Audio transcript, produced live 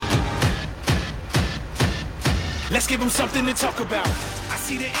Let's give them something to talk about. I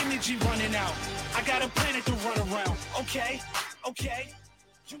see the energy running out. I got a planet to run around. Okay.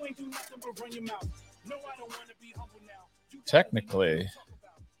 You ain't do nothing but run your mouth. No, I don't want to be humble now. Technically,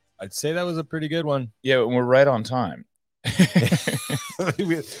 I'd say that was a pretty good one. yeah, we're right on time.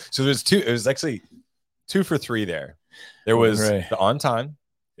 So there's two. It was actually 2 for 3 there. There was the on time.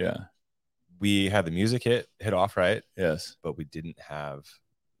 Yeah. We had the music hit off right. Yes. But we didn't have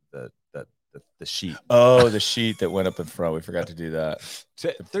the sheet. Oh, the sheet that went up in front. We forgot to do that.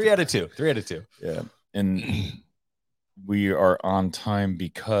 3 out of 2. 3 out of 2. Yeah. And we are on time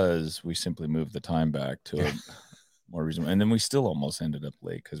because we simply moved the time back to a more reasonable. And then we still almost ended up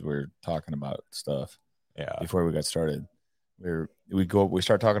late because we're talking about stuff. Yeah. Before we got started. We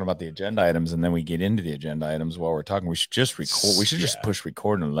start talking about the agenda items, and then we get into the agenda items while we're talking. We should just record. We should just push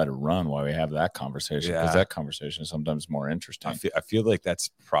record and let it run while we have that conversation, because that conversation is sometimes more interesting. I feel like that's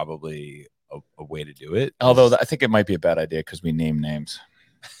probably a way to do it. Although I think it might be a bad idea because we name names.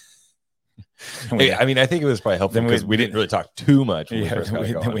 I mean, I think it was probably helpful because we didn't really talk too much.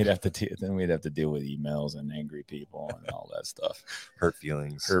 Then we'd have to deal with emails and angry people and all that stuff. Hurt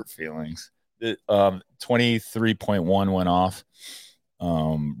feelings. 23.1 went off.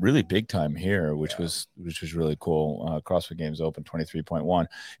 Really big time here, which was really cool. CrossFit Games Open 23.1. It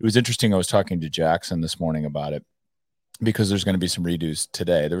was interesting. I was talking to Jackson this morning about it because there's going to be some redos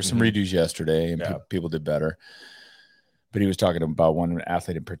today. There were some redos yesterday, and people did better. But he was talking about one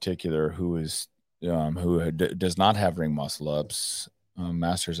athlete in particular who is does not have ring muscle ups,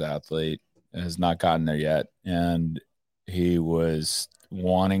 master's athlete, has not gotten there yet, and he was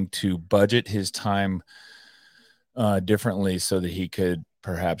wanting to budget his time differently so that he could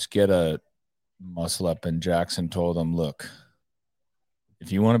perhaps get a muscle up. And Jackson told him, look,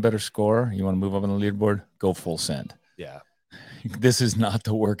 if you want a better score, you want to move up on the leaderboard, go full send. Yeah. This is not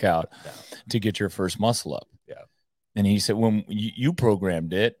the workout to get your first muscle up. Yeah. And he said, when you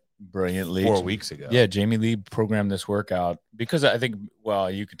programmed it brilliantly 4 weeks ago. Yeah. Jamie Lee programmed this workout because I think, well,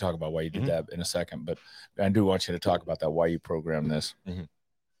 you can talk about why you did that in a second, but I do want you to talk about that, why you programmed this. It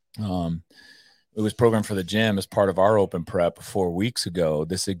was programmed for the gym as part of our open prep 4 weeks ago.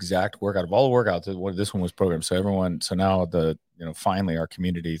 This exact workout of all the workouts, this one was programmed. So now finally our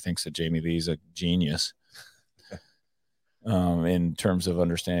community thinks that Jamie Lee's a genius in terms of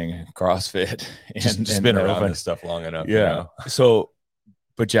understanding CrossFit and been around this stuff long enough. Yeah.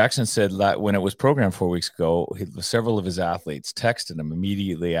 But Jackson said that when it was programmed 4 weeks ago, several of his athletes texted him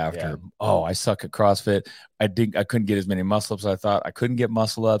immediately after, oh, I suck at CrossFit. I couldn't get as many muscle ups as I thought. I couldn't get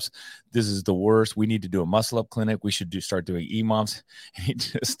muscle ups. This is the worst. We need to do a muscle up clinic. We should start doing EMOMs.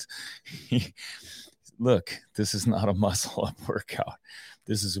 Look, this is not a muscle up workout.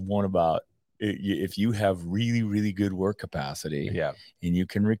 This is one about if you have really, really good work capacity and you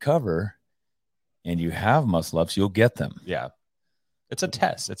can recover and you have muscle ups, you'll get them. Yeah. It's a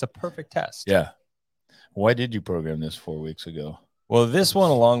test. It's a perfect test. Yeah. Why did you program this 4 weeks ago? Well, this one,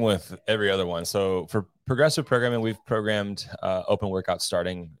 along with every other one. So for progressive programming, we've programmed open workouts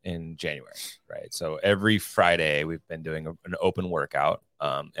starting in January, right? So every Friday we've been doing an open workout.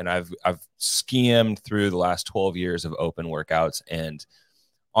 And I've skimmed through the last 12 years of open workouts. And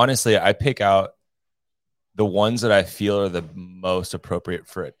honestly, I pick out the ones that I feel are the most appropriate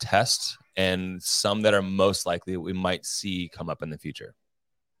for a test, and some that are most likely we might see come up in the future.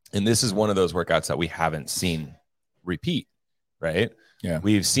 And this is one of those workouts that we haven't seen repeat, right? Yeah.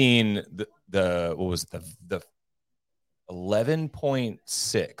 We've seen the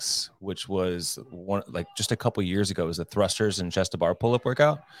 11.6, which was one, like just a couple years ago, was the thrusters and chest to bar pull-up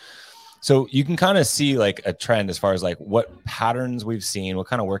workout. So you can kind of see like a trend as far as like what patterns we've seen, what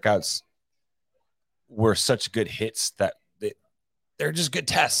kind of workouts were such good hits that they're just good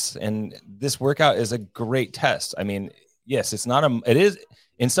tests. And this workout is a great test. I mean, yes, it is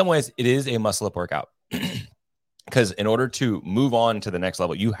in some ways it is a muscle up workout because in order to move on to the next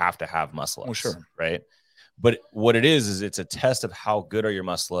level, you have to have muscle ups. Well, sure. Right. But what it is it's a test of how good are your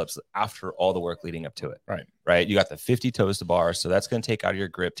muscle ups after all the work leading up to it. Right. Right. You got the 50 toes to bar. So that's going to take out of your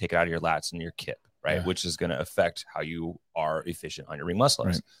grip, take it out of your lats and your kip, right. Yeah. Which is going to affect how you are efficient on your ring muscle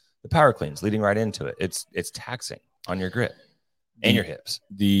ups. Right. The power cleans leading right into it. It's taxing on your grip and your hips.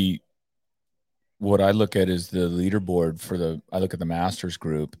 What I look at is the leaderboard I look at the masters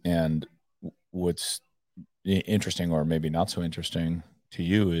group, and what's interesting or maybe not so interesting to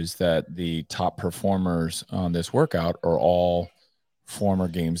you is that the top performers on this workout are all former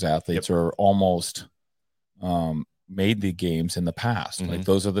games athletes or almost made the games in the past. Like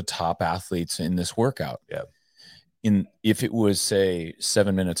those are the top athletes in this workout. Yeah. If it was, say,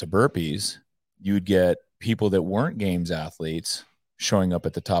 7 minutes of burpees, you'd get people that weren't games athletes showing up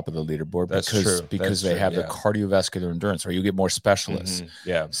at the top of the leaderboard because they have the cardiovascular endurance, or you get more specialists.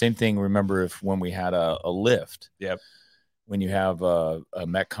 Yeah. Same thing. Remember when we had a lift, Yep. when you have a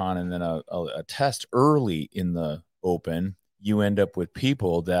Metcon and then a test early in the open, you end up with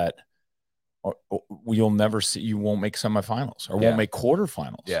people that you'll never see. You won't make semifinals or won't make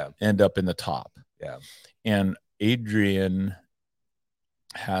quarterfinals. Yeah. End up in the top. Yeah. And Adrian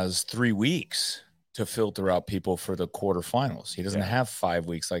has 3 weeks to filter out people for the quarterfinals. He doesn't have 5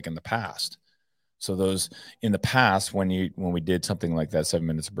 weeks like in the past. So those in the past, when we did something like that, 7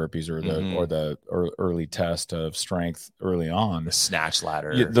 minutes of burpees or the early test of strength early on, the snatch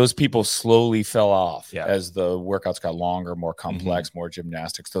ladder, those people slowly fell off as the workouts got longer, more complex, more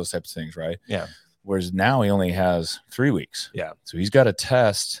gymnastics, those types of things, right? Yeah. Whereas now he only has 3 weeks. Yeah. So he's got a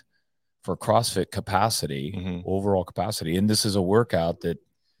test for CrossFit capacity, overall capacity, and this is a workout that.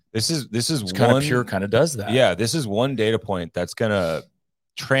 This is kind of pure, kind of does that. Yeah, this is one data point that's gonna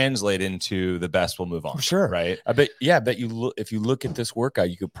translate into the best will move on. For sure, right? I bet you look, if you look at this workout,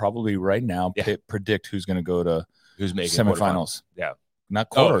 you could probably right now predict who's going to go to who's making semifinals. Yeah, not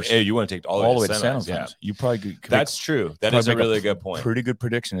quarters. Oh, hey, you want to take all the way to semifinals? Yeah, you probably could that's true. That is a really good point. Pretty good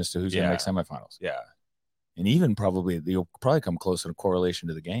prediction as to who's going to make semifinals. Yeah, and even you'll probably come close in correlation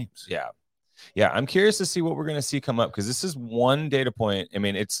to the games. Yeah. Yeah, I'm curious to see what we're going to see come up, because this is one data point. I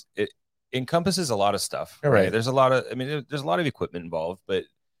mean, it encompasses a lot of stuff. Right? There's a lot of equipment involved, but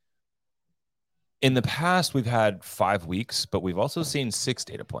in the past we've had 5 weeks, but we've also seen 6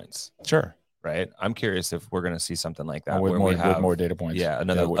 data points. Sure. Right. I'm curious if we're going to see something like that with more data points. Yeah,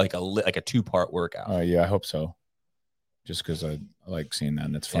 another like a 2-part workout. Yeah, I hope so. Just because I like seeing that,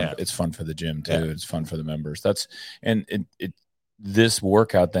 and it's fun. Yeah. It's fun for the gym too. Yeah. It's fun for the members. This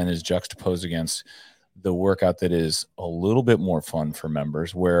workout then is juxtaposed against the workout that is a little bit more fun for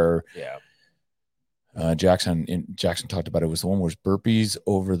members, where Jackson talked about it. Was the one where burpees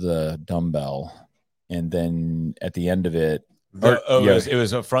over the dumbbell, and then at the end of it, it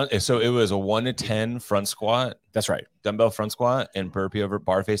was a front. So it was a 1 to 10 front squat. That's right, dumbbell front squat and burpee over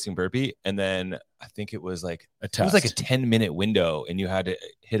bar facing burpee, and then I think it was like a test. It was like a 10-minute window, and you had to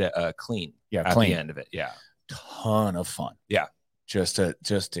hit a clean. Yeah, at the end of it. Yeah, ton of fun. Yeah.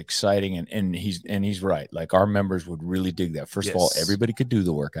 Just exciting, and he's right. Like, our members would really dig that. First of all, everybody could do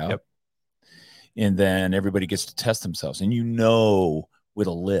the workout, and then everybody gets to test themselves. And with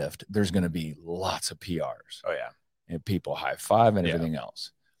a lift, there's going to be lots of PRs. Oh yeah, and people high five and everything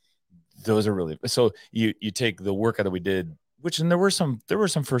else. Those are really so. You take the workout that we did, and there were some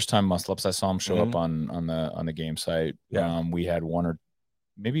first time muscle ups. I saw them show up on the game site. Yeah, we had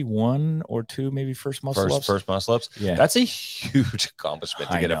maybe 1 or 2, maybe first muscle ups. First muscle ups. Yeah, that's a huge accomplishment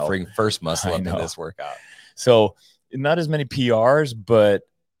to get a freaking first muscle up in this workout. So not as many PRs, but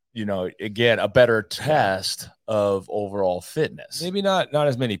again, a better test of overall fitness. Maybe not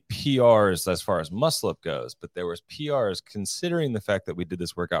as many PRs as far as muscle up goes, but there was PRs considering the fact that we did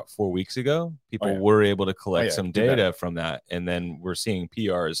this workout 4 weeks ago. People were able to collect some data from that, and then we're seeing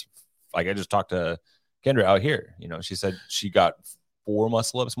PRs. Like, I just talked to Kendra out here. She said she got 4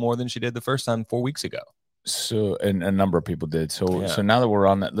 muscle ups more than she did the first time 4 weeks ago. So, and a number of people did. So now that we're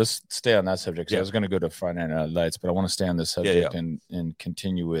on that, let's stay on that subject. I was going to go to Friday Night Lights, but I want to stay on this subject and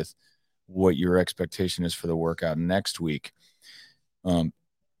continue with what your expectation is for the workout next week. Let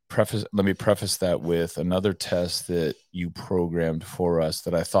me preface that with another test that you programmed for us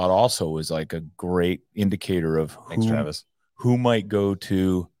that I thought also was like a great indicator of who might go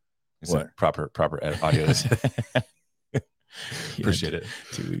to what proper audio. Appreciate it.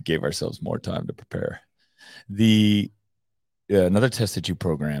 We gave ourselves more time to prepare. Another test that you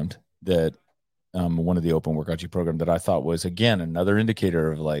programmed, that one of the open workouts you programmed, that I thought was, again, another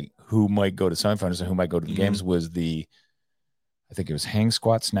indicator of like who might go to semifinals and who might go to the games, was I think it was hang,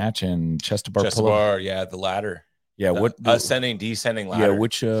 squat, snatch, and chest to bar pull up. The ladder. Yeah, ascending, descending ladder. Yeah,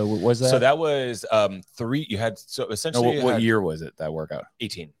 which what was that? So that was 3. You had essentially. What year was it, that workout?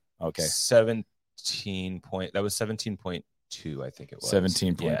 18. Okay. 17 point. That was 17.2, I think it was.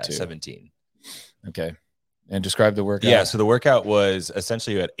 17.2. Yeah, 17. Okay. And describe the workout. Yeah, so the workout was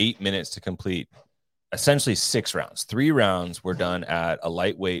essentially, you had 8 minutes to complete essentially 6 rounds. 3 rounds were done at a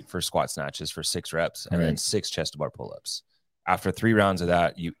lightweight for squat snatches for 6 reps, and then 6 chest to bar pull-ups. After 3 rounds of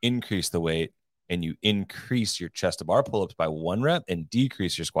that, you increase the weight, and you increase your chest to bar pull-ups by 1 rep and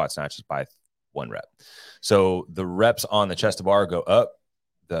decrease your squat snatches by 1 rep. So the reps on the chest to bar go up,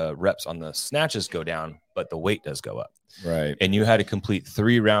 the reps on the snatches go down, but the weight does go up. Right. And you had to complete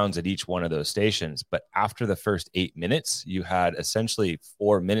 3 rounds at each one of those stations. But after the first 8 minutes, you had essentially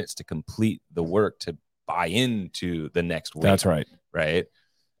 4 minutes to complete the work to buy into the next weight. That's right. Right.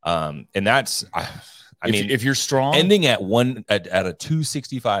 And that's, if you're strong, ending at a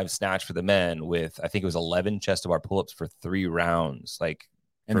 265 snatch for the men with, I think it was 11 chest to bar pull-ups for 3 rounds.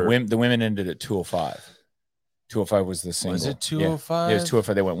 And the women ended at 205. 205 was the single. Was it 205? Yeah, it was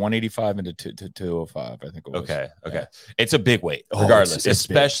 205. They went 185 into 205, I think it was. Okay. Yeah. It's a big weight, regardless, it's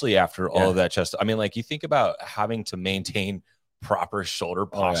especially big. After all of that chest. I mean, like, you think about having to maintain proper shoulder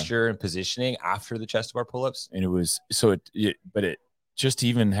posture and positioning after the chest to bar pull-ups. And it was but it just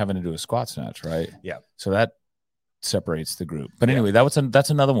even having to do a squat snatch, right? Yeah. So that separates the group. But anyway, that's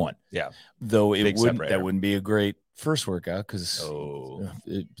another one. Yeah. Though that wouldn't be a great first workout because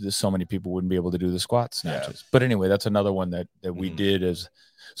there's so many people wouldn't be able to do the squat snatches. Yeah. But anyway, that's another one that we did as.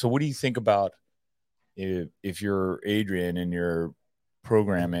 So what do you think about if you're Adrian and you're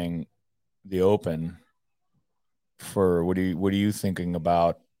programming the open for what are you thinking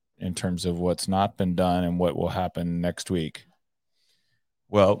about in terms of what's not been done and what will happen next week?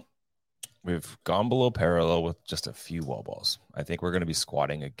 Well, we've gone below parallel with just a few wall balls. I think we're going to be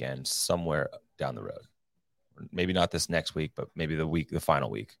squatting again somewhere down the road. Maybe not this next week, but maybe the final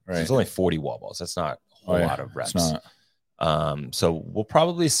week. Right. So it's only 40 wall balls. That's not a whole lot of reps. It's not. So we'll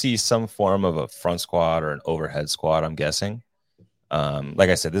probably see some form of a front squat or an overhead squat, I'm guessing. Like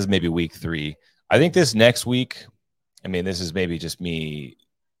I said, this is maybe week 3. I think this next week, I mean, this is maybe just me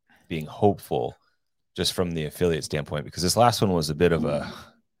being hopeful just from the affiliate standpoint, because this last one was a bit of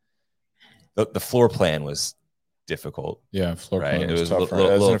the floor plan was difficult. Yeah, floor plan was tough, a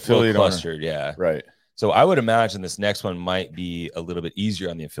little clustered. Yeah, right. So I would imagine this next one might be a little bit easier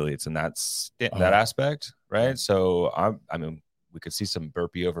on the affiliates in that aspect, right? So I mean, we could see some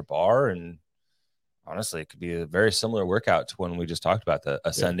burpee over bar, and honestly, it could be a very similar workout to when we just talked about the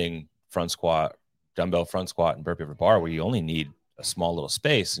ascending front squat, dumbbell front squat, and burpee over bar, where you only need a small little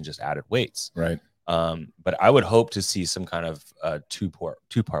space and just added weights, right? But I would hope to see some kind of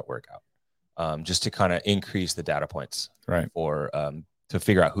two-part workout, just to kind of increase the data points, right? For to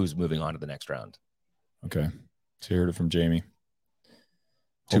figure out who's moving on to the next round. Okay, so you heard it from Jamie.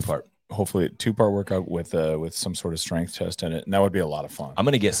 Hopefully, 2-part workout with some sort of strength test in it, and that would be a lot of fun. I'm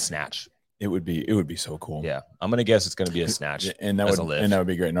gonna guess snatch. It would be so cool. Yeah, I'm gonna guess it's gonna be a snatch, and that would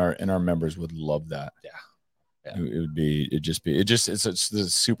be great. And our members would love that. Yeah. It's the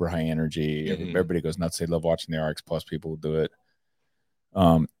super high energy. Mm-hmm. Everybody goes nuts. They love watching the RX Plus people do it.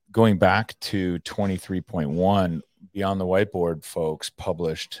 Going back to 23.1, Beyond the Whiteboard folks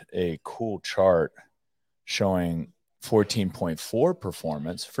published a cool chart showing 14.4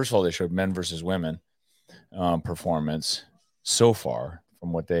 performance. First of all, they showed men versus women performance so far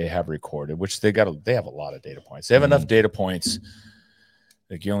from what they have recorded, which they have a lot of data points. They have enough data points.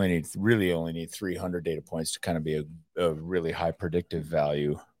 Like you only need 300 data points to kind of be a really high predictive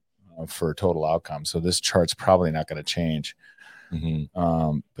value for total outcome. So this chart's probably not going to change.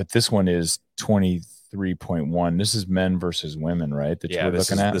 Mm-hmm. But this one is 23.1. This is men versus women, right? That you're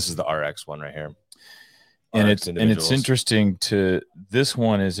looking at. This is the RX one right here. And it's interesting this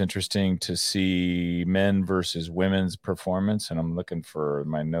one is interesting to see men versus women's performance. And I'm looking for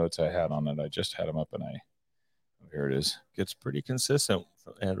my notes I had on it. I just had them up and here it is. Gets pretty consistent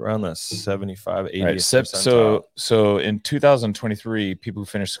at around the 75, 80 right. So in 2023, people who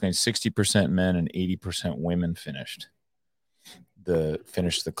finished clean, 60% men and 80% women finished the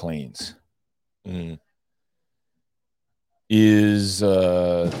cleans. Is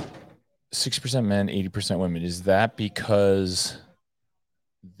 60% men, 80% women. Is that because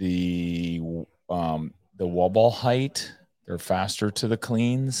the wall ball height, they're faster to the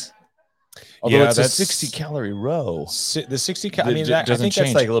cleans? Although it's a 60-calorie row. The 60 I mean, I think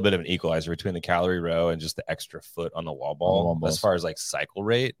that's like a little bit of an equalizer between the calorie row and just the extra foot on the wall ball as far as like cycle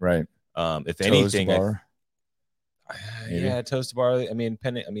rate. Right. If toes anything, to bar. Toes to bar. I mean,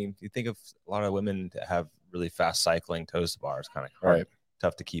 you think of a lot of women that have really fast cycling toes to bar is kind of hard. Right.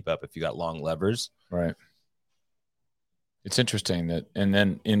 Tough to keep up if you got long levers. Right. It's interesting that, and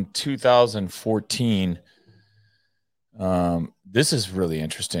then in 2014, this is really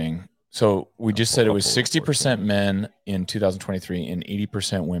interesting. So we just said it was 60% men in 2023 and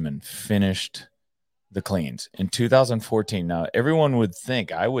 80% women finished the cleans in 2014. Now everyone would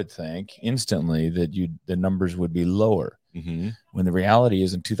think, I would think instantly that the numbers would be lower. Mm-hmm. When the reality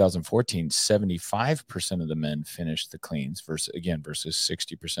is in 2014, 75% of the men finished the cleans versus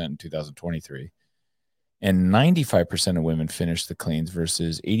 60% in 2023. And 95% of women finished the cleans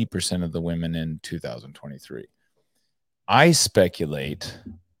versus 80% of the women in 2023. I speculate.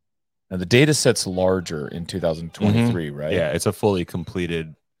 Now the data set's larger in 2023, mm-hmm. right? Yeah, it's a fully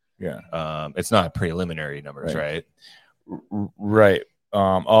completed. Yeah. It's not preliminary numbers, right? Right.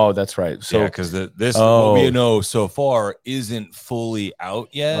 Oh, that's right. So because what we know so far isn't fully out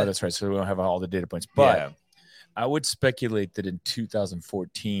yet. Oh, that's right. So we don't have all the data points, but I would speculate that in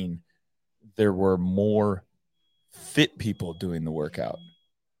 2014 there were more fit people doing the workout.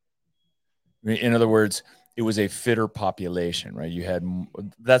 In other words, it was a fitter population, right? You had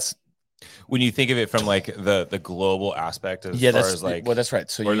that's when you think of it from like the global aspect as far as like, well, that's right.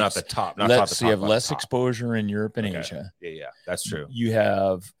 So or you not the top, so you have less exposure in Europe and Asia. Yeah, that's true. You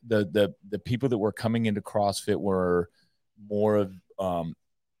have the people that were coming into CrossFit were more of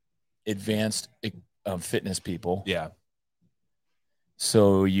advanced fitness people. Yeah.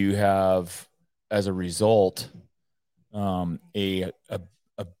 So you have, as a result, a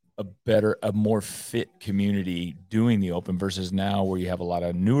more fit community doing the open versus now where you have a lot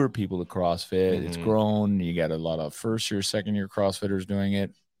of newer people to CrossFit. Mm-hmm. It's grown. You got a lot of first year, second year CrossFitters doing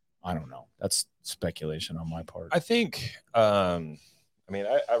it. I don't know. That's speculation on my part. I think, I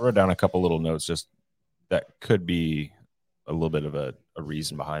wrote down a couple little notes just that could be a little bit of a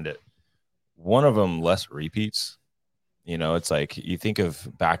reason behind it. One of them, less repeats. You know, it's like you think of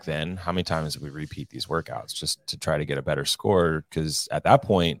back then, how many times did we repeat these workouts just to try to get a better score? Because at that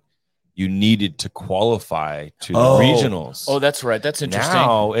point, you needed to qualify to the regionals. Oh, that's right. That's interesting.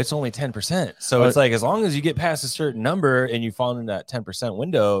 Now it's only 10%. So it's like as long as you get past a certain number and you fall in that 10%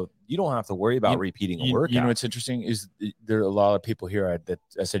 window, you don't have to worry about repeating a workout. You know what's interesting is there are a lot of people here that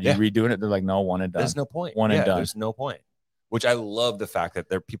I said, you redoing it? They're like, no, one and done. There's no point. One and done. There's no point. Which I love the fact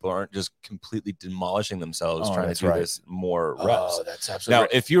that people aren't just completely demolishing themselves trying to do this more reps. Oh, that's absolutely now,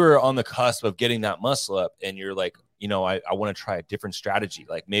 if you're on the cusp of getting that muscle up and you're like, you know, I want to try a different strategy.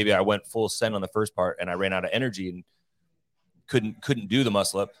 Like maybe I went full send on the first part and I ran out of energy and couldn't do the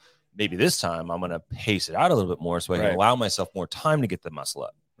muscle up. Maybe this time I'm going to pace it out a little bit more so I can allow myself more time to get the muscle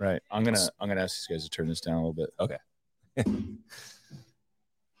up. Right. I'm gonna ask you guys to turn this down a little bit. Okay.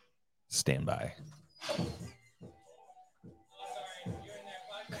 Stand by.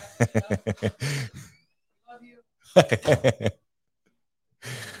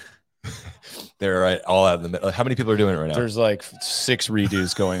 They're all out in the middle. How many people are doing it right now? There's like 6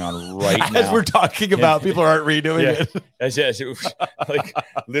 redos going on right now. As we're talking about, people aren't redoing it. Like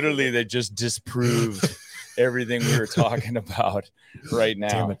literally, they just disproved everything we were talking about right now.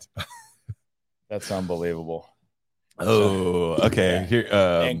 Damn it. That's unbelievable. Oh, okay. Here,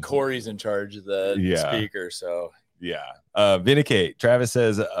 and Corey's in charge of the speaker, so. Yeah. Vindicate. Travis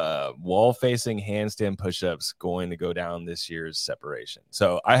says wall facing handstand push-ups going to go down this year's separation.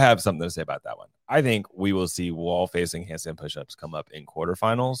 So I have something to say about that one. I think we will see wall facing handstand push-ups come up in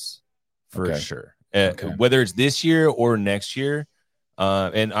quarterfinals for sure. Whether it's this year or next year.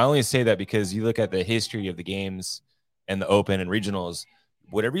 And I only say that because you look at the history of the games and the open and regionals,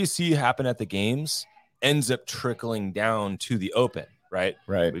 whatever you see happen at the games ends up trickling down to the open. Right.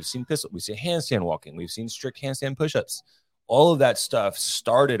 We've seen pistol. We've seen handstand walking. We've seen strict handstand push-ups. All of that stuff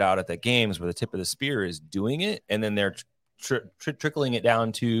started out at the games where the tip of the spear is doing it, and then they're trickling it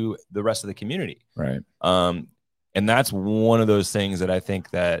down to the rest of the community. Right. And that's one of those things that I think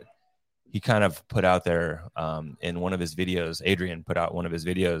that he kind of put out there in one of his videos. Adrian put out one of his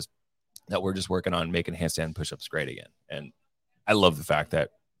videos that we're just working on making handstand push-ups great again. And I love the fact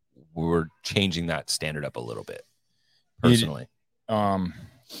that we're changing that standard up a little bit personally. So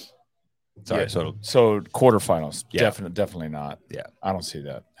quarterfinals, definitely not. Yeah, I don't see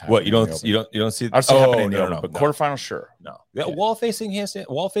that. What you don't see? I see happening in the open, but quarterfinals, sure. No, wall facing handstand,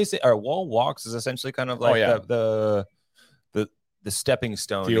 wall walks is essentially kind of like the stepping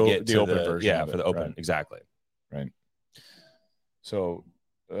stone to get the to open version. For the open, exactly. Right. So,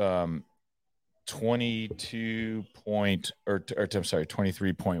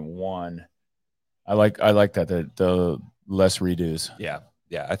 23.1. I like that the less redos. Yeah.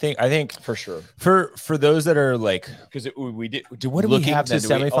 I think for sure. For those that are like, because we did. What did we have to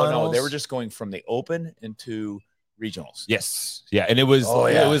semifinals? Oh no, they were just going from the open into regionals. Yes. Yeah, and it was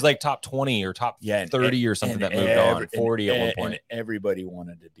it was like top 20 or top 30 or something that moved on 40 at one point. And everybody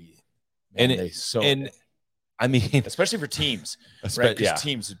wanted to be. I mean, especially for teams, right? Because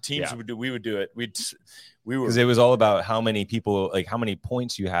teams we would do it. We were, because it was all about how many people, like how many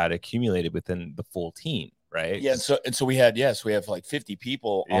points you had accumulated within the full team, right? Yeah, and so we have like 50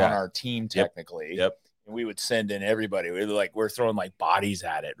 people on our team technically. Yep. And we would send in everybody. We're throwing like bodies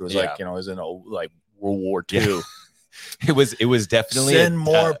at it. It was like, it was in like World War II. Yeah. It was definitely send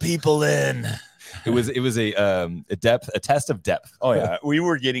more people in. It was a test of depth. Oh yeah, we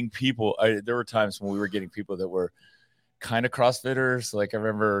were getting people. There were times when we were getting people that were kind of CrossFitters. Like I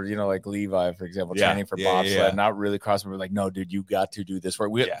remember, like Levi, for example, training for bobsled, not really CrossFit. We're like, no, dude, you got to do this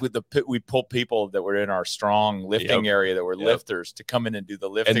work. We pulled people that were in our strong lifting area that were lifters to come in and do the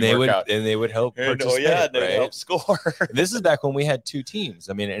lifting workout. They would help participate. They would help score. This is back when we had 2 teams.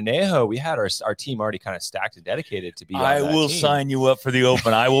 I mean, in Ajo, we had our team already kind of stacked and dedicated to be on I that will team. sign you up for the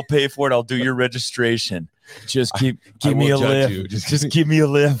Open. I will pay for it. I'll do your registration. Just give me a lift. Just give me a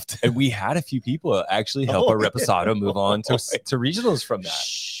lift. And we had a few people actually help our Reposado move on to regionals from that.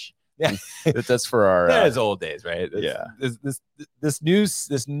 Shh. Yeah, that's for our. That is old days, right? This new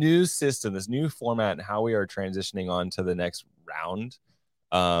system, this new format, and how we are transitioning on to the next round.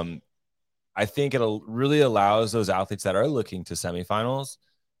 I think it'll really allows those athletes that are looking to semifinals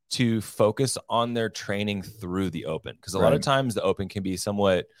to focus on their training through the Open, because a lot of times the Open can be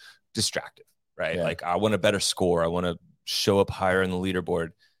somewhat distractive. Right. Yeah. Like I want a better score. I want to show up higher in the leaderboard.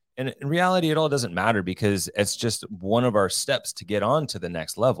 And in reality, it all doesn't matter because it's just one of our steps to get on to the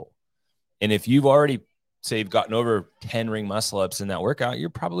next level. And if you've already, say, you've gotten over 10 ring muscle ups in that workout,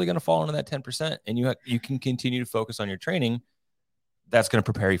 you're probably going to fall into that 10%. And you can continue to focus on your training. That's going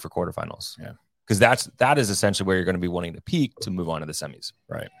to prepare you for quarterfinals. Yeah. Because that is essentially where you're going to be wanting to peak to move on to the semis.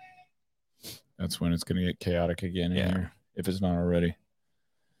 Right. That's when it's going to get chaotic again here, if it's not already.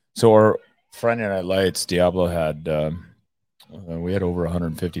 So our Friday Night Lights, Diablo had we had over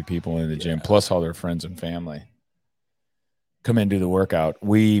 150 people in the gym, plus all their friends and family come in and do the workout.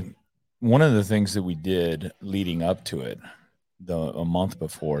 One of the things that we did leading up to it, a month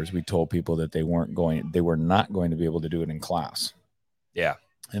before, is we told people that they were not going to be able to do it in class. Yeah.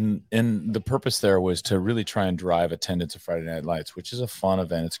 And the purpose there was to really try and drive attendance of Friday Night Lights, which is a fun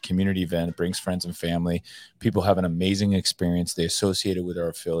event. It's a community event. It brings friends and family. People have an amazing experience. They associate it with our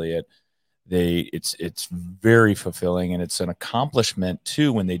affiliate. It's very fulfilling, and it's an accomplishment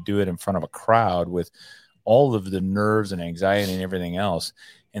too when they do it in front of a crowd with all of the nerves and anxiety and everything else,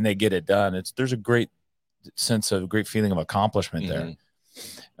 and they get it done. There's a great feeling of accomplishment there.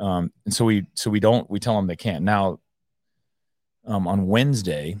 And so we tell them they can't. Now, on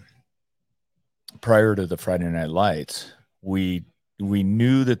Wednesday, prior to the Friday Night Lights, we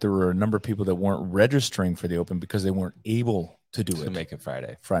knew that there were a number of people that weren't registering for the Open because they weren't able to do it. To make it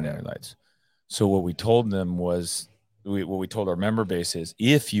Friday Night Lights. So what we told them was, what we told our member base is,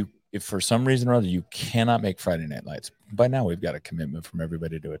 if for some reason or other you cannot make Friday Night Lights, by now we've got a commitment from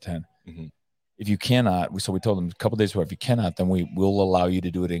everybody to attend. Mm-hmm. If you cannot, we told them a couple days before, if you cannot, then we will allow you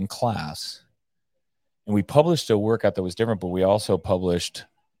to do it in class. And we published a workout that was different, but we also published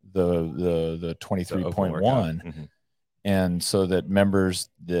the 23.1. Mm-hmm. And so that members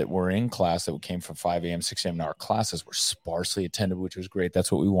that were in class that came from 5 a.m., 6 a.m. Our classes were sparsely attended, which was great.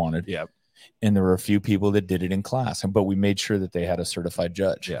 That's what we wanted. Yeah. And there were a few people that did it in class, but we made sure that they had a certified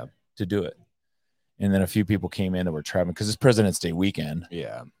judge to do it. And then a few people came in that were traveling because it's President's Day weekend.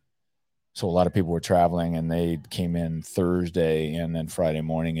 Yeah. So a lot of people were traveling, and they came in Thursday and then Friday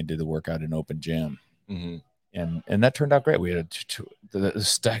morning and did the workout in open gym. Mm-hmm. And that turned out great. We had a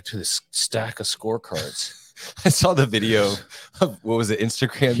stack of scorecards. I saw the video of, what was it,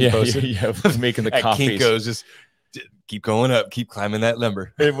 Instagram? Yeah. Making the copies. Kinko's, just keep going up, keep climbing that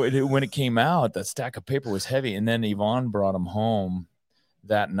lumber. When it came out, that stack of paper was heavy. And then Yvonne brought them home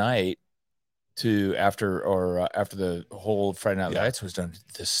that night after the whole Friday Night Lights was done.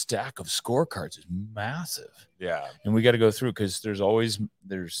 The stack of scorecards is massive. Yeah. And we got to go through, because there's always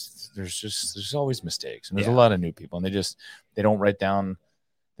mistakes. And there's a lot of new people, and they don't write down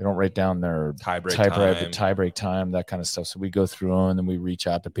their tie break time, that kind of stuff. So we go through them, and then we reach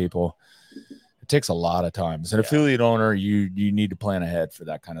out to people. It takes a lot of time. As an affiliate owner, you need to plan ahead for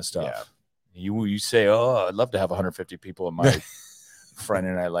that kind of stuff. Yeah. You say, oh, I'd love to have 150 people at my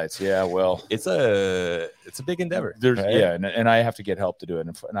Friday Night Lights. Yeah, well, it's a big endeavor. And I have to get help to do it,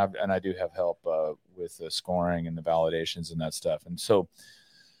 and I do have help with the scoring and the validations and that stuff. And so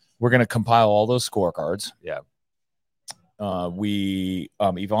we're going to compile all those scorecards. Yeah.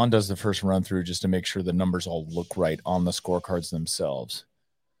 Yvonne does the first run through just to make sure the numbers all look right on the scorecards themselves.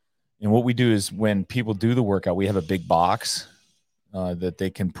 And what we do is, when people do the workout, we have a big box that they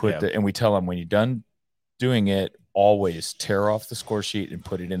can put and we tell them, when you're done doing it, always tear off the score sheet and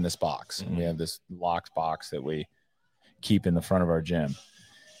put it in this box. Mm-hmm. And we have this locked box that we keep in the front of our gym.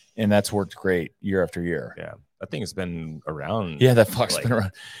 And that's worked great year after year. Yeah. I think it's been around. Yeah, that box has been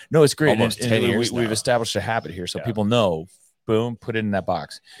around. No, it's great. Almost 10 years we've established a habit here. So people know, boom, put it in that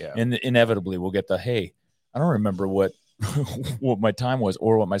box. Yeah. And inevitably we'll get hey, I don't remember what my time was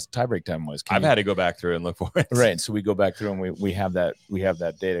or what my tiebreak time was. I've had to go back through and look for it. Right. So we go back through, and we have that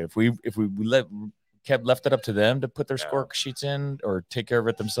data. If we left it up to them to put their No. score sheets in or take care of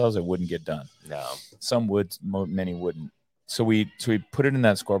it themselves, it wouldn't get done. No. Some would, many wouldn't. So we put it in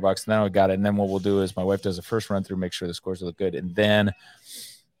that score box. Now I got it. And then what we'll do is my wife does a first run through, make sure the scores look good. And then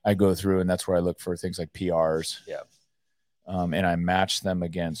I go through, and that's where I look for things like PRs. Yeah. And I match them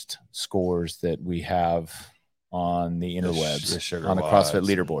against scores that we have on the interwebs, on the CrossFit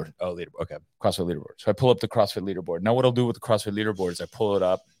leaderboard. Oh, leaderboard. Okay. CrossFit leaderboard. So I pull up the CrossFit leaderboard. Now what I'll do with the CrossFit leaderboard is I pull it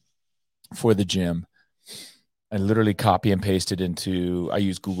up for the gym. I literally copy and paste it into, I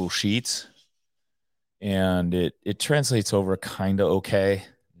use Google Sheets, and it translates over kind of okay.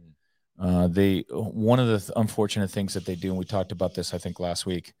 One of the unfortunate things that they do, and we talked about this, I think last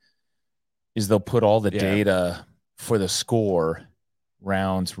week, is they'll put all the data for the score,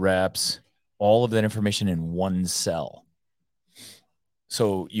 rounds, reps, all of that information in one cell.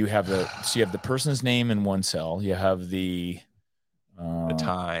 So you have the person's name in one cell. You have the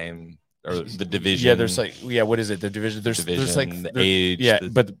time or the division. Yeah, there's like, what is it? The division. There's like the age. Yeah,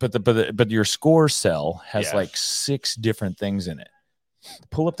 but your score cell has like 6 different things in it.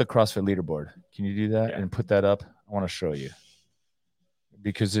 Pull up the CrossFit leaderboard. Can you do that and put that up? I want to show you,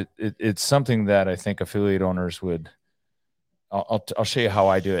 because it's something that I think affiliate owners would. I'll show you how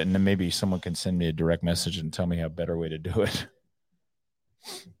I do it, and then maybe someone can send me a direct message and tell me a better way to do it.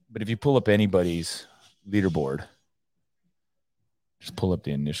 But if you pull up anybody's leaderboard, just pull up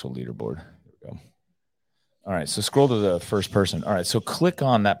the initial leaderboard. There we go. All right, so scroll to the first person. All right, so click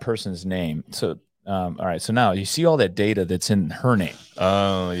on that person's name. So, all right, so now you see all that data that's in her name.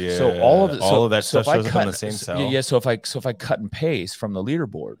 Oh yeah. So all of that stuff shows up on the same cell. Yeah. So if I cut and paste from the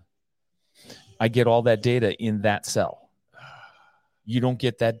leaderboard, I get all that data in that cell. You don't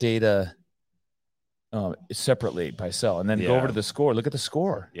get that data separately by cell, and then go over to the score. Look at the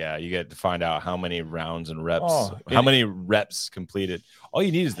score. Yeah, you get to find out how many rounds and reps, how many reps completed. All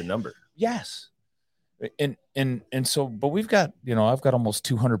you need is the number. Yes, and so, but we've got, I've got almost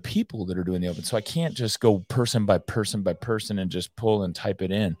 200 people that are doing the open, so I can't just go person by person by person and just pull and type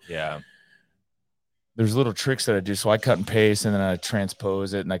it in. Yeah. There's little tricks that I do. So I cut and paste, and then I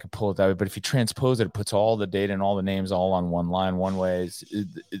transpose it, and I can pull it that way. But if you transpose it, it puts all the data and all the names all on one line, one way.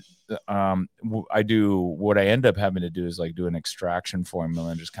 I do, what I end up having to do is like do an extraction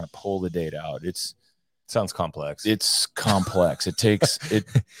formula and just kind of pull the data out. Sounds complex. It's complex. It takes it.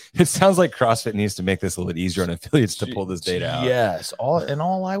 It sounds like CrossFit needs to make this a little bit easier on affiliates to pull this data out. Yes.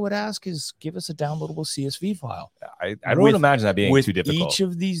 All I would ask is give us a downloadable CSV file. I don't imagine that being too difficult. Each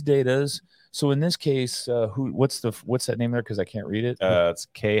of these datas. So in this case, what's that name there? Because I can't read it. It's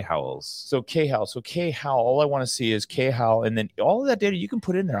K Howells. So K Howell. So K Howell. All I want to see is K Howell, and then all of that data you can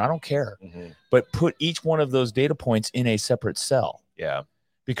put in there. I don't care, but put each one of those data points in a separate cell. Yeah,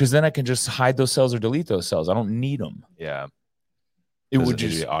 because then I can just hide those cells or delete those cells. I don't need them. Yeah, it would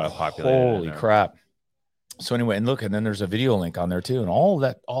just auto-populate. Holy crap! So anyway, and look, and then there's a video link on there too, and all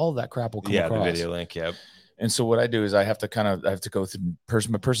of that crap will come across. Yeah, the video link. Yep. And so what I do is I have to go through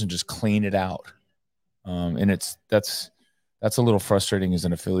person by person, just clean it out. And that's a little frustrating as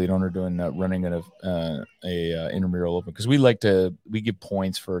an affiliate owner running a intramural open, because we give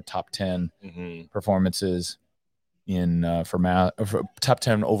points for top 10 performances for top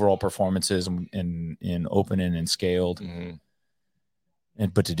 10 overall performances in open and scaled.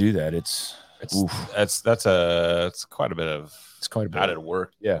 But to do that, it's quite a bit of added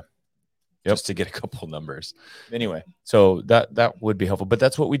work. Yeah. Just to get a couple numbers. Anyway, so that would be helpful, but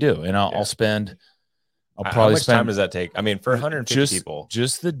that's what we do. And I'll probably how much time does that take? I mean, for 150 people,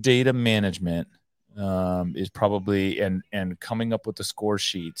 just the data management is probably, and coming up with the score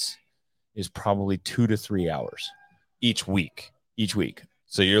sheets is probably 2 to 3 hours each week.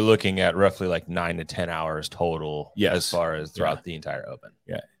 So you're looking at roughly like 9 to 10 hours total. Yes. As far as throughout the entire open.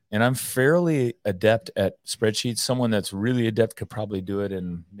 Yeah. And I'm fairly adept at spreadsheets. Someone that's really adept could probably do it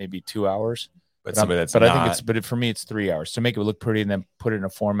in maybe 2 hours. But for me, it's 3 hours to make it look pretty, and then put it in a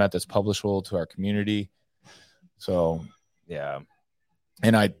format that's publishable to our community. So, yeah.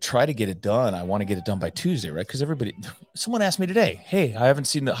 And I try to get it done. I want to get it done by Tuesday, right? Because someone asked me today, hey, I haven't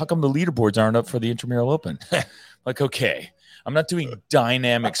seen how come the leaderboards aren't up for the intramural open? Like, okay, I'm not doing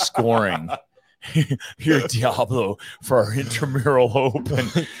dynamic scoring here at Diablo for our intramural open.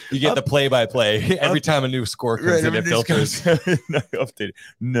 You get the play-by-play every time a new score comes in. It filters. Updated.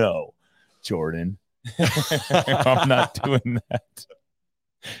 No, Jordan, I'm not doing that.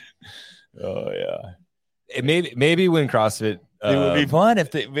 Oh yeah, maybe when CrossFit. It would be fun if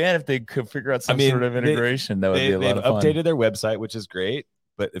they could figure out some sort of integration. That would be a lot of fun. They've updated their website, which is great.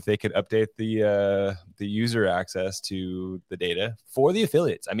 But if they could update the user access to the data for the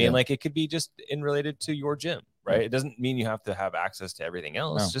affiliates, I mean, like it could be just related to your gym, right? It doesn't mean you have to have access to everything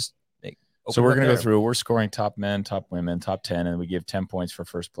else. No. Just So we're going to go through. We're scoring top men, top women, top 10, and we give 10 points for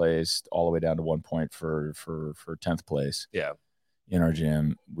first place, all the way down to 1 point for 10th place. Yeah. In our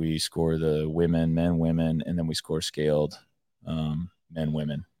gym, we score the women, men, women, and then we score scaled men,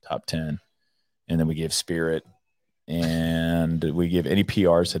 women, top 10, and then we give spirit, and we give any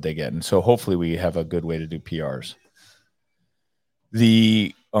PRs that they get. And so hopefully we have a good way to do PRs.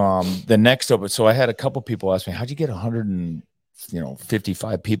 The next open. So I had a couple people ask me, how'd you get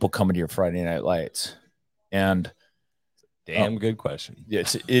 155 people coming to your Friday Night Lights? And damn good question.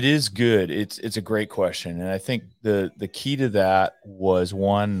 It is good. It's a great question. And I think the key to that was,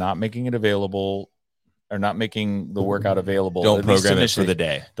 one, not making it available, or not making the workout available. Don't program it for the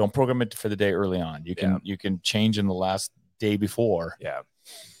day. Don't program it for the day early on. You can change in the last day before. Yeah.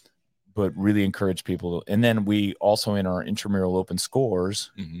 But really encourage people. And then we also, in our intramural open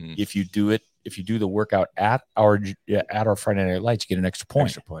scores, if you do the workout at our Friday Night Lights, you get an extra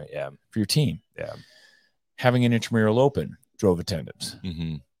point. For your team. Yeah. Having an intramural open drove attendance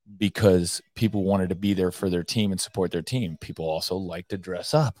because people wanted to be there for their team and support their team. People also like to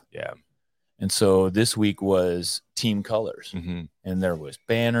dress up. Yeah. And so this week was team colors, and there was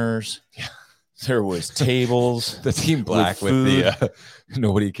banners. Yeah. There was tables. The team black with the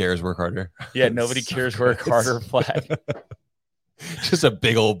nobody cares, work harder. Yeah, nobody cares, work harder flag. Just a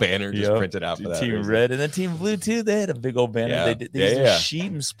big old banner just printed out for that. Team reason. red, and then team blue too. They had a big old banner. They used a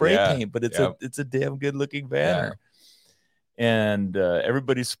sheet and spray paint, but it's a damn good looking banner. Yeah. And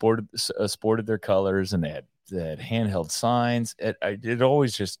everybody sported their colors, and they had handheld signs. It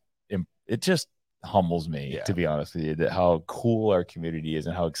always just humbles me, to be honest with you, that how cool our community is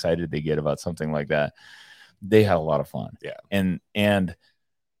and how excited they get about something like that. They had a lot of fun. Yeah. And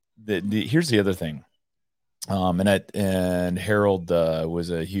here's the other thing. And Harold was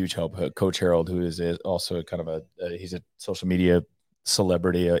a huge help. Coach Harold, who is also kind of he's a social media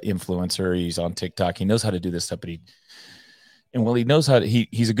celebrity, influencer. He's on TikTok. He knows how to do this stuff, but he knows how to,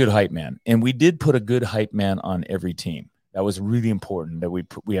 he's a good hype man. And we did put a good hype man on every team. That was really important, that we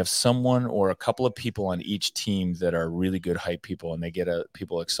have someone or a couple of people on each team that are really good hype people, and they get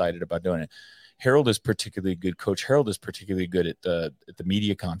people excited about doing it. Harold is particularly good. Coach Harold is particularly good at the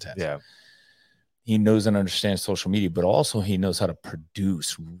media content. Yeah. He knows and understands social media, but also he knows how to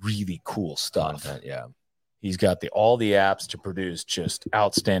produce really cool stuff. Content, yeah. He's got all the apps to produce just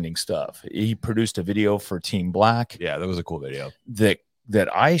outstanding stuff. He produced a video for Team Black. Yeah, that was a cool video.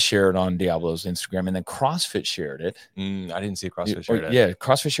 That I shared on Diablo's Instagram, and then CrossFit shared it. I didn't see CrossFit shared it. Yeah,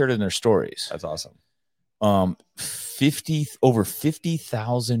 CrossFit shared it in their stories. That's awesome. Over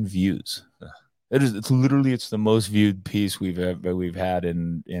 50,000 views. It's the most viewed piece we've had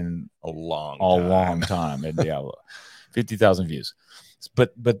in a long time at Diablo. 50,000 views.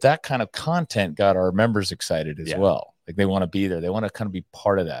 But that kind of content got our members excited as well. Like, they want to be there. They want to kind of be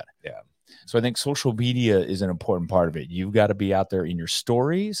part of that. Yeah. So I think social media is an important part of it. You've got to be out there in your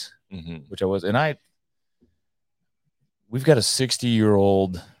stories, which I was. And we've got a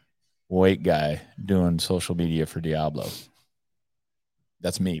 60-year-old white guy doing social media for Diablo.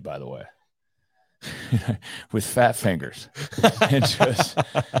 That's me, by the way. With fat fingers.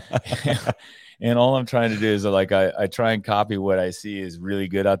 And all I'm trying to do is, like, I try and copy what I see is really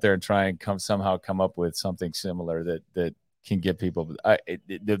good out there and try and somehow come up with something similar that can get people.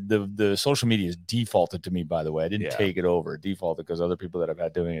 The social media is defaulted to me, by the way. I didn't take it over. Defaulted because other people that I've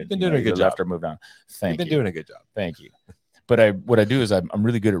had doing it. Been doing a good job. After I moved on. Thank you. Been doing a good job. Thank you. But what I do is I'm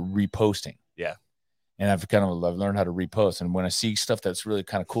really good at reposting. Yeah. And I've learned how to repost. And when I see stuff that's really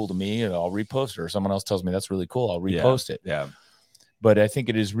kind of cool to me, I'll repost it, or someone else tells me that's really cool, I'll repost it. Yeah. But I think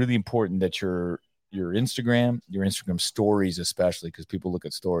it is really important that your Instagram stories, especially because people look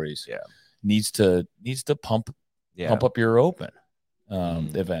at stories, needs to pump up your open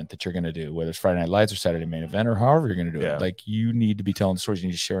event that you're going to do, whether it's Friday Night Lights or Saturday main event or however you're going to do it. Like, you need to be telling stories. You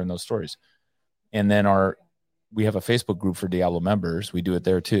need to share in those stories. And then we have a Facebook group for Diablo members. We do it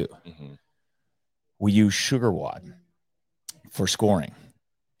there too. We use SugarWad for scoring.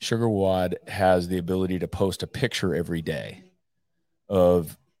 SugarWad has the ability to post a picture every day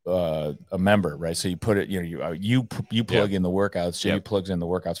of a member, right? So you put it, you plug in the workouts. Jimmy plugs in the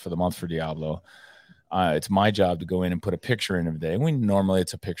workouts for the month for Diablo. It's my job to go in and put a picture in every day. Normally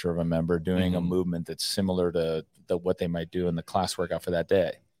it's a picture of a member doing a movement that's similar to what they might do in the class workout for that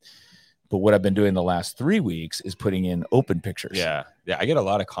day. But what I've been doing the last 3 weeks is putting in open pictures. Yeah. I get a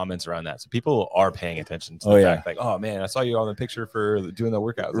lot of comments around that. So people are paying attention to the fact, like, oh man, I saw you on the picture for doing the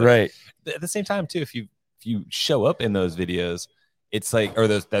workouts. Like, right. At the same time too, if you show up in those videos, it's like, or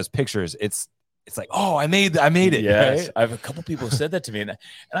those pictures, it's it's like, oh, I made it. Yes, Right? I have a couple people who said that to me, and I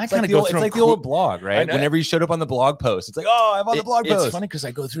It's kind like of go it's through. like the old blog, right? Whenever you showed up on the blog post, it's like, oh, I'm on the blog post. It's funny because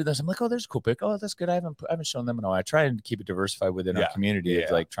I go through this. I'm like, oh, there's a cool pic. Oh, that's good. I haven't shown them in a while. I try and keep it diversified within our community.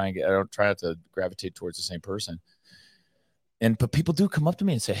 It's like I don't try not to gravitate towards the same person. But people do come up to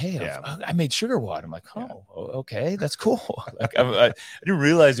me and say, hey, I made sugar water. I'm like, oh, okay, that's cool. Like I didn't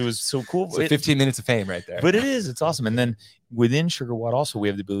realize it was so cool. It's 15 minutes of fame right there. But it is. It's awesome. And then within Sugar Watt also, we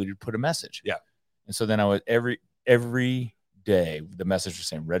have the ability to put a message. Yeah. And so then I would every day, the message was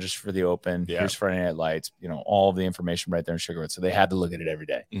saying, register for the Open. Yeah. Here's Friday Night Lights. All of the information right there in Sugar Watt. So they had to look at it every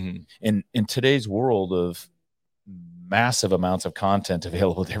day. Mm-hmm. In today's world of massive amounts of content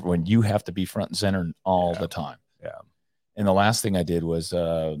available to everyone, you have to be front and center all the time. Yeah. And the last thing I did was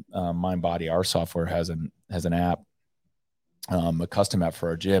MindBody, our software has an app, a custom app for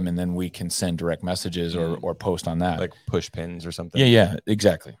our gym, and then we can send direct messages or post on that. Like push pins or something. Yeah,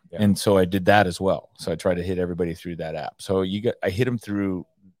 exactly. Yeah. And so I did that as well. So I tried to hit everybody through that app. So I hit them through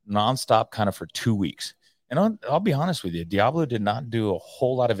nonstop kind of for 2 weeks. And I'll be honest with you, Diablo did not do a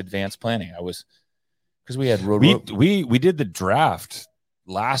whole lot of advanced planning. Because we had we did the draft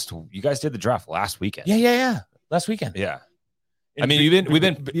you guys did the draft last weekend. Yeah. Last weekend. Yeah. I mean, we've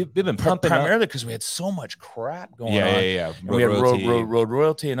been pumping primarily because we had so much crap going on. Yeah. We had road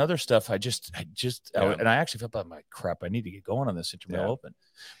royalty and other stuff. I actually felt like, my crap, I need to get going on this intramural open.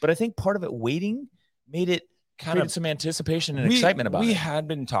 But I think part of it waiting made it created some anticipation and excitement about it. We had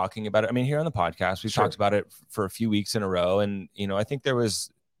been talking about it. I mean, here on the podcast, we've talked about it for a few weeks in a row. And, I think there was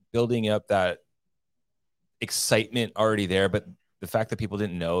building up that excitement already there, but the fact that people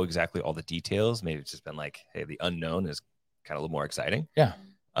didn't know exactly all the details, maybe it's just been like, hey, the unknown is kind of a little more exciting. Yeah.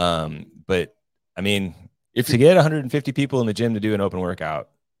 But I mean, if to get 150 people in the gym to do an open workout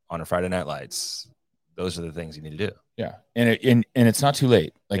on a Friday Night Lights, those are the things you need to do. Yeah. And it's not too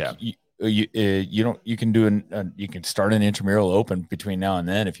late. Like you can start an intramural open between now and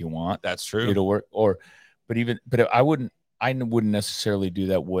then if you want. That's true. It'll work. But I wouldn't necessarily do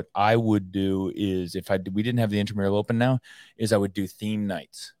that. What I would do is we didn't have the intramural open now, is I would do theme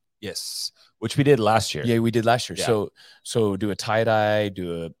nights. Yes. Which we did last year. Yeah, we did last year. Yeah. So do a tie-dye,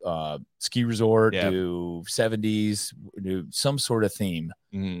 do a ski resort, do 70s, do some sort of theme.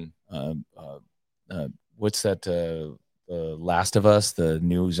 What's that? The Last of Us, the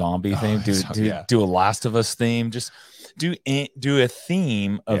new zombie thing. Do a Last of Us theme. Just do a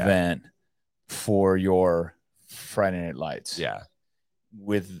theme event for your Friday Night Lights. Yeah.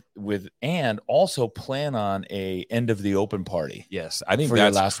 And also plan on a end of the open party. Yes. I think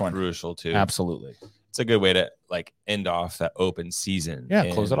that's last crucial too. Absolutely. It's a good way to end off that open season. Yeah.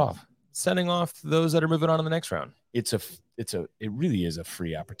 Close it off. Sending off those that are moving on to the next round. It really is a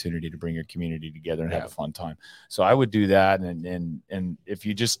free opportunity to bring your community together and have a fun time. So I would do that. And if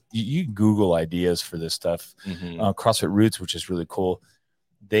you Google ideas for this stuff, CrossFit Roots, which is really cool.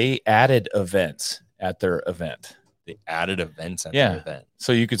 They added events at their event. They added events at their event.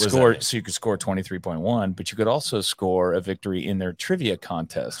 So you could score 23.1, but you could also score a victory in their trivia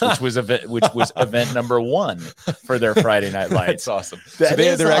contest, which was event number 1 for their Friday Night Lights. That's awesome.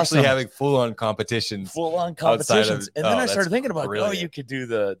 They're actually having full-on competitions. And then I started thinking about, you could do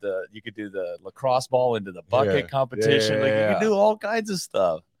the lacrosse ball into the bucket competition. You could do all kinds of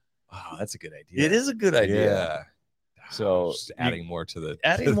stuff. Wow, that's a good idea. It is a good idea. Yeah. So just adding more to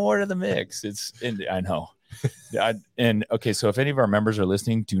the mix. I know. Okay, so if any of our members are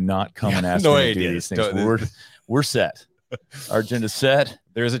listening, do not come and ask me to do these things. We're set. Our agenda's set.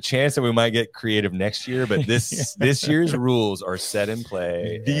 There's a chance that we might get creative next year, but this year's rules are set in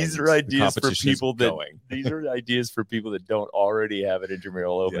play. These are ideas for people that don't already have an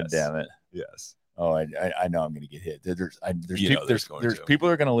intramural open. Yes. Damn it. Yes. Oh, I know I'm going to get hit. There's people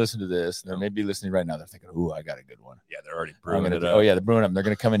who are going to listen to this. And they may be listening right now. They're thinking, "Ooh, I got a good one." Yeah, they're already brewing it up. Oh yeah, they're brewing up. They're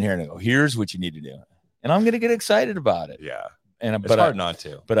going to come in here and go, "Here's what you need to do," and I'm going to get excited about it. Yeah, it's hard not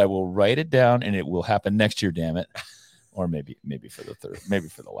to. But I will write it down, and it will happen next year. Damn it, or maybe for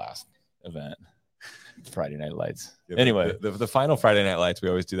the last event. Friday Night Lights. Yeah, anyway, the final Friday Night Lights, we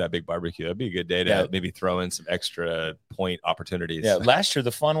always do that big barbecue. That'd be a good day to maybe throw in some extra point opportunities. Yeah, last year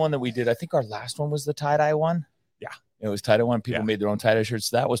the fun one that we did, I think our last one was the tie-dye one. Yeah, it was tie-dye one. People made their own tie-dye shirts.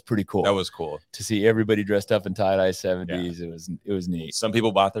 That was pretty cool. That was cool to see everybody dressed up in tie-dye 70s. Yeah. It was neat. Some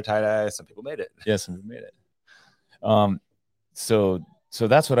people bought their tie-dye. Some people made it. Yeah, some people made it. So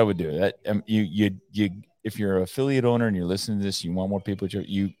that's what I would do. That you if you're an affiliate owner and you're listening to this, you want more people,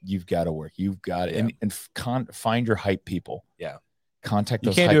 you've got to work. You've got it. And find your hype people. Yeah. Contact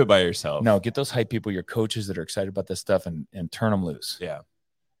those. You can't do it by yourself. No, get those hype people, your coaches that are excited about this stuff, and turn them loose. Yeah.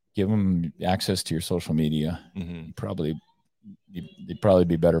 Give them access to your social media. Mm-hmm. Probably it'd probably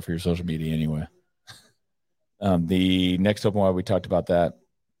be better for your social media anyway. The next open wide, we talked about that.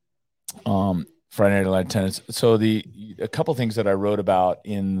 Friday night attendance. So a couple things that I wrote about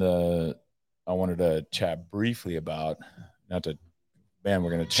I wanted to chat briefly about. We're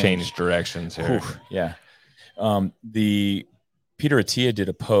going to change directions here. Oof, yeah. The Peter Attia did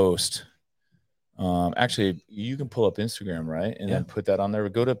a post. Actually, you can pull up Instagram, right? And then put that on there.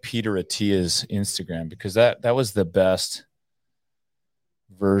 Go to Peter Attia's Instagram, because that was the best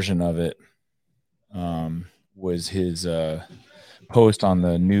version of it. Was his post on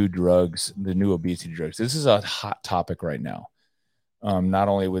the new drugs, the new obesity drugs. This is a hot topic right now. Not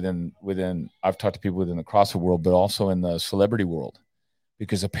only within I've talked to people within the CrossFit world, but also in the celebrity world,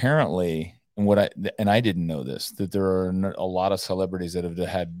 because apparently, and I didn't know this, that there are a lot of celebrities that have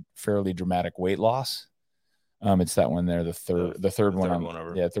had fairly dramatic weight loss. It's that one there, the third one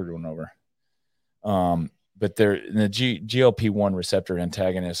over. Yeah, third one over. But the GLP-1 receptor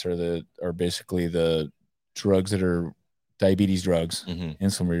antagonists are basically the drugs that are diabetes drugs,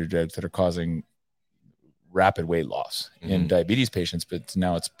 insulin-related drugs that are causing rapid weight loss in diabetes patients. But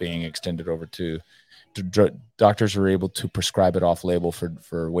now it's being extended over to doctors are able to prescribe it off label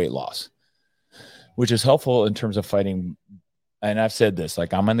for weight loss, which is helpful in terms of fighting. And I've said this,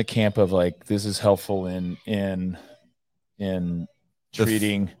 like, I'm in the camp of like, this is helpful in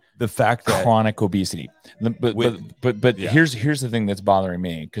treating the fact that chronic obesity. But here's the thing that's bothering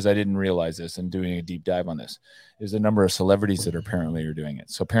me, because I didn't realize this, and doing a deep dive on this, is the number of celebrities that apparently are doing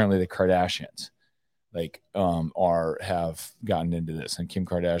it. So apparently the Kardashians have gotten into this, and Kim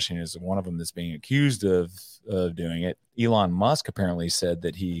Kardashian is one of them that's being accused of doing it. Elon Musk apparently said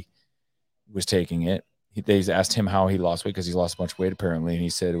that he was taking it. They asked him how he lost weight, because he lost a bunch of weight apparently, and he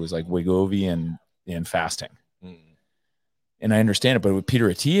said it was like Wegovy and fasting. And I understand it, but with Peter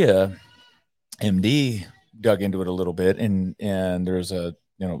Attia, MD, dug into it a little bit, and there's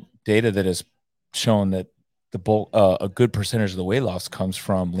data that has shown that a good percentage of the weight loss comes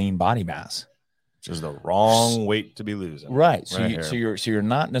from lean body mass, which is the wrong weight to be losing. Right. So you're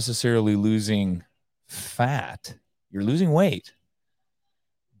not necessarily losing fat, you're losing weight,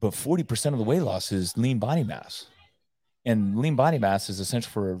 but 40% of the weight loss is lean body mass. And lean body mass is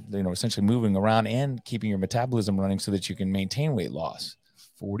essential for, essentially moving around and keeping your metabolism running so that you can maintain weight loss.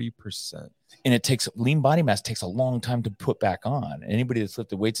 40%. And lean body mass takes a long time to put back on. Anybody that's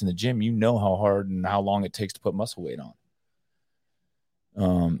lifted weights in the gym, you know how hard and how long it takes to put muscle weight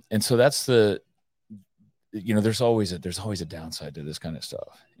on. And so that's there's always a downside to this kind of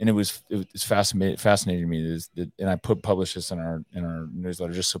stuff. And it was fascinating to me, and I publish this in our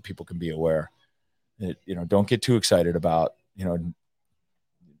newsletter just so people can be aware. Don't get too excited about,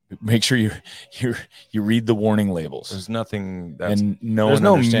 make sure you read the warning labels. There's nothing there's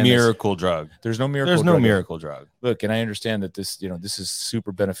no miracle drug. There's no miracle drug. Look, and I understand that this is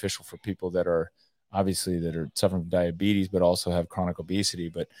super beneficial for people that are suffering from diabetes, but also have chronic obesity,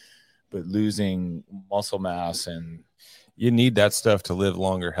 but losing muscle mass, and you need that stuff to live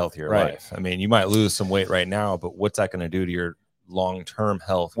longer, healthier life. I mean, you might lose some weight right now, but what's that going to do to your long-term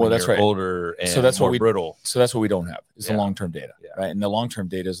health when you're older and more brittle? So that's what we don't have, is the long-term data, right? And the long-term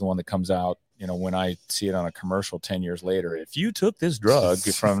data is the one that comes out, when I see it on a commercial 10 years later. If you took this drug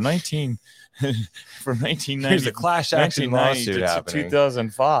from 1990, here's a class action lawsuit to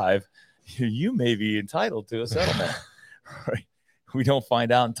 2005, you may be entitled to a settlement. Right? We don't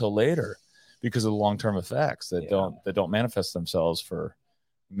find out until later because of the long-term effects that don't manifest themselves for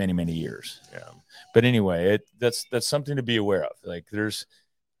many, many years. Yeah. But anyway, that's something to be aware of. Like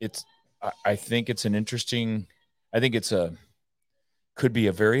I think it's could be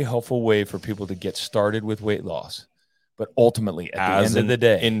a very helpful way for people to get started with weight loss. But ultimately, at the end of the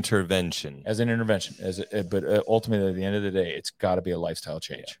day, as an intervention, but ultimately at the end of the day, it's got to be a lifestyle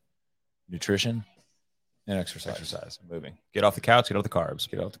change. Nutrition and exercise, moving. Get off the couch, get off the carbs.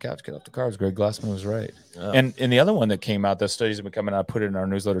 Get off the couch, get off the carbs. Greg Glassman was right. Oh. And the other one that came out, the studies have been coming out, I put it in our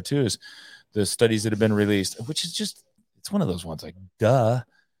newsletter too, is the studies that have been released, which is just, it's one of those ones like,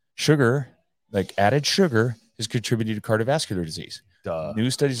 sugar, like added sugar has contributed to cardiovascular disease. New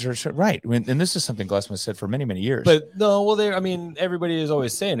studies are right. And this is something Glassman said for many, many years. But no, everybody is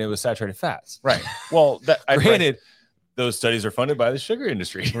always saying it was saturated fats. Right. Well, granted, those studies are funded by the sugar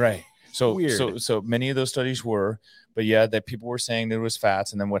industry. Right. So many of those studies were, but that people were saying that it was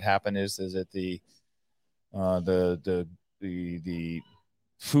fats. And then what happened is that the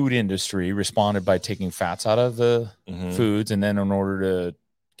food industry responded by taking fats out of the foods. And then in order to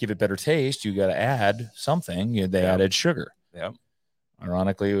give it better taste, you got to add something. They added sugar. Yeah.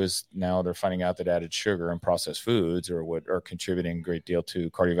 Ironically, now they're finding out that added sugar in processed foods are contributing a great deal to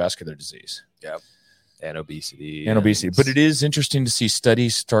cardiovascular disease. Yeah. and obesity. But it is interesting to see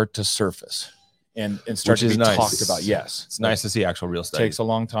studies start to surface and start to be talked about. Yes. It's nice to see actual real studies. It takes a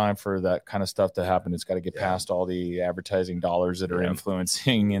long time for that kind of stuff to happen. It's got to get past all the advertising dollars that are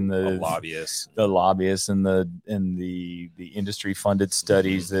influencing in the lobbyists and the industry funded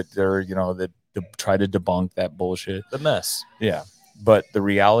studies that they're, that try to debunk that bullshit. The mess. Yeah. But the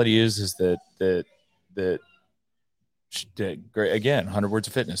reality is that again, 100 words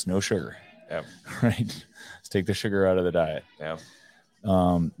of fitness, no sugar. Yeah. Right. Let's take the sugar out of the diet. Yeah.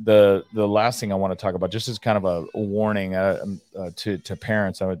 The last thing I want to talk about, just as kind of a warning to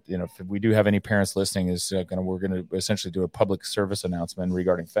parents, if we do have any parents listening, is we're going to essentially do a public service announcement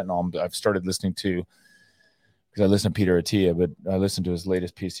regarding fentanyl. I've started listening to, because I listen to Peter Attia, but I listened to his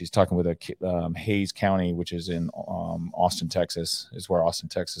latest piece. He's talking with Hays County, which is in Austin, Texas, is where Austin,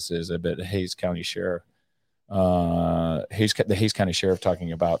 Texas is. I bet Hays County Sheriff, the Hays County Sheriff,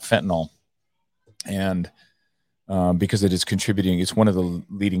 talking about fentanyl, and because it is contributing, it's one of the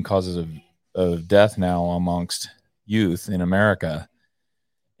leading causes of death now amongst youth in America.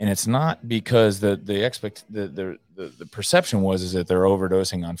 And it's not because the perception is that they're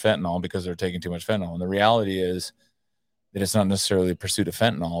overdosing on fentanyl because they're taking too much fentanyl. And the reality is that it's not necessarily the pursuit of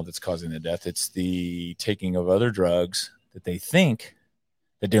fentanyl that's causing the death. It's the taking of other drugs that they think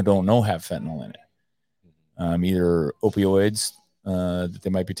that they don't know have fentanyl in it. Either opioids that they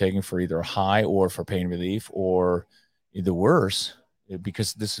might be taking for either a high or for pain relief, or the worse,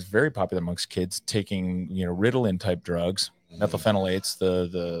 because this is very popular amongst kids, taking Ritalin type drugs, methylphenidates,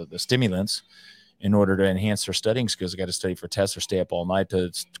 the stimulants, in order to enhance their studying skills. They got to study for tests or stay up all night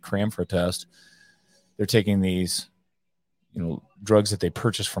to cram for a test. They're taking these drugs that they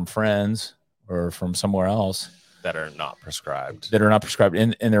purchase from friends or from somewhere else that are not prescribed,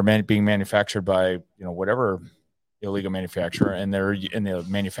 and they're being manufactured by whatever illegal manufacturer, and the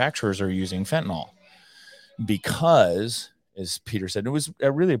manufacturers are using fentanyl because, as Peter said, I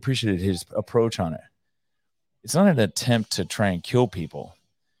really appreciated his approach on it. It's not an attempt to try and kill people.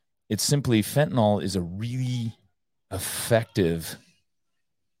 It's simply fentanyl is a really effective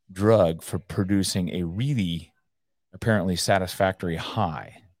drug for producing a really apparently satisfactory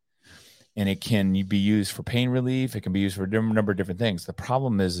high. And it can be used for pain relief. It can be used for a number of different things. The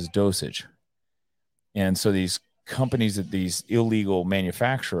problem is dosage. And so these companies, that these illegal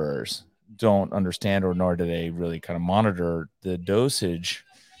manufacturers, don't understand, or nor do they really kind of monitor the dosage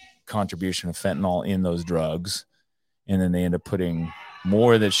contribution of fentanyl in those drugs. And then they end up putting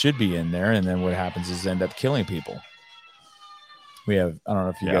more that should be in there. And then what happens is end up killing people. We have, I don't know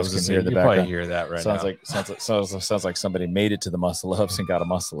if you guys can hear the background. Probably hear that right now. Sounds like somebody made it to the muscle ups and got a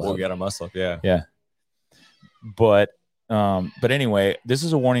muscle up. We got a muscle up. Yeah. Yeah. But anyway, this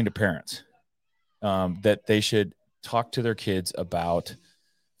is a warning to parents that they should talk to their kids about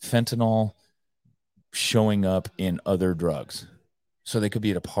fentanyl showing up in other drugs. So they could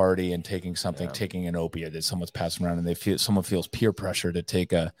be at a party and taking something, taking an opiate that someone's passing around, and someone feels peer pressure to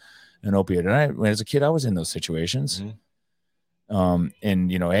take an opiate. And as a kid, I was in those situations. And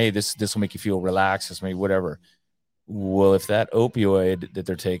hey, this will make you feel relaxed. This may whatever. Well, if that opioid that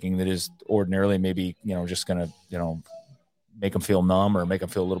they're taking that is ordinarily maybe just gonna make them feel numb or make them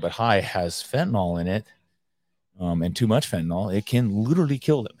feel a little bit high has fentanyl in it, and too much fentanyl, it can literally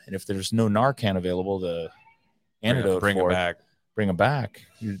kill them. And if there's no Narcan available, the antidote bring them back,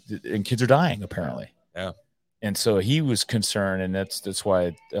 and kids are dying apparently. Yeah. And so he was concerned, and that's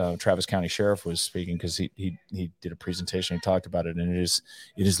why Travis County Sheriff was speaking, because he did a presentation. He talked about it, and it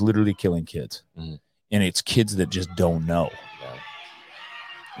is literally killing kids, and it's kids that just don't know.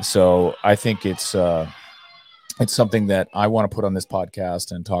 Yeah. So I think it's something that I want to put on this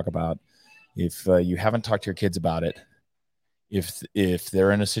podcast and talk about. If you haven't talked to your kids about it, if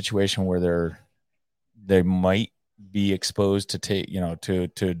they're in a situation where they might be exposed to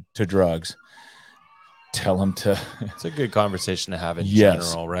to drugs, tell them to. It's a good conversation to have in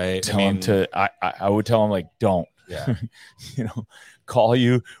general, right? I would tell them, like, don't. Yeah. Call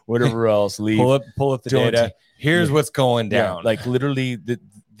you, whatever else, leave. Pull up the data. Here's what's going down. Yeah, like literally,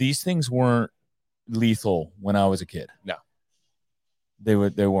 these things weren't lethal when I was a kid. No, they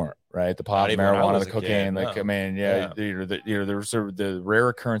weren't. Right, the pot, marijuana, the cocaine. Kid, like, no. I mean, there's the rare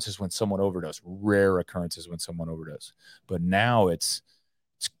occurrences when someone overdosed. But now it's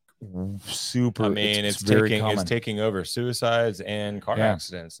super. I mean, it's taking over suicides and car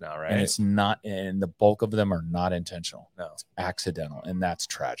accidents now, right? And it's not, and the bulk of them are not intentional. No, it's accidental, and that's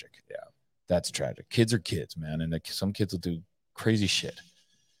tragic. Yeah, that's tragic. Kids are kids, man, and some kids will do crazy shit.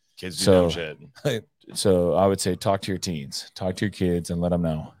 Kids do dumb shit. So I would say, talk to your teens, talk to your kids, and let them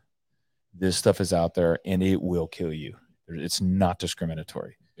know this stuff is out there and it will kill you. It's not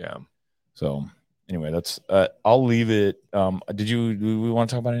discriminatory. Yeah. So anyway, that's I'll leave it. Do we want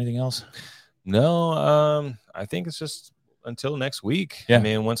to talk about anything else? No, I think it's just until next week. Yeah. I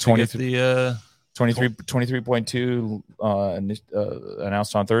mean, once we get the 23.2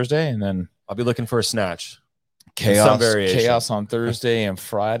 announced on Thursday, and then I'll be looking for a snatch. Chaos on Thursday and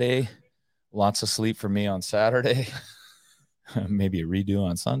Friday. Lots of sleep for me on Saturday. Maybe a redo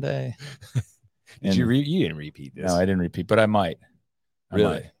on Sunday. You didn't repeat this? No, I didn't repeat, but I might.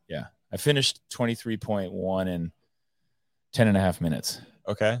 Really? Yeah. I finished 23.1 in 10.5 minutes.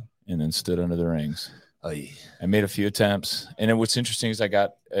 Okay. And then stood under the rings. Oy. I made a few attempts. And what's interesting is I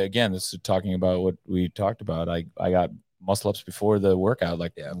got, again, this is talking about what we talked about. I got muscle ups before the workout,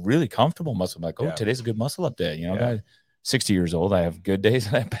 like really comfortable muscle. I'm like, today's a good muscle up day. You know, guy, 60 years old. I have good days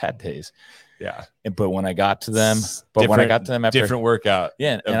and I have bad days. Yeah. But when I got to them, after different workout.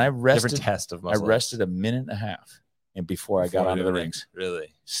 Yeah. And I rested. Different test of muscle. I rested a minute and a half. And before I got onto the rings.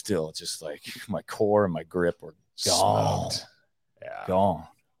 Really? Still just like my core and my grip were gone. Smoked. Yeah. Gone.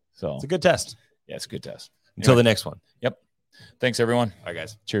 So it's a good test. Yeah, it's a good test. Until the next one. Yep. Thanks, everyone. All right,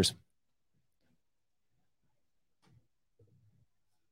 guys. Cheers.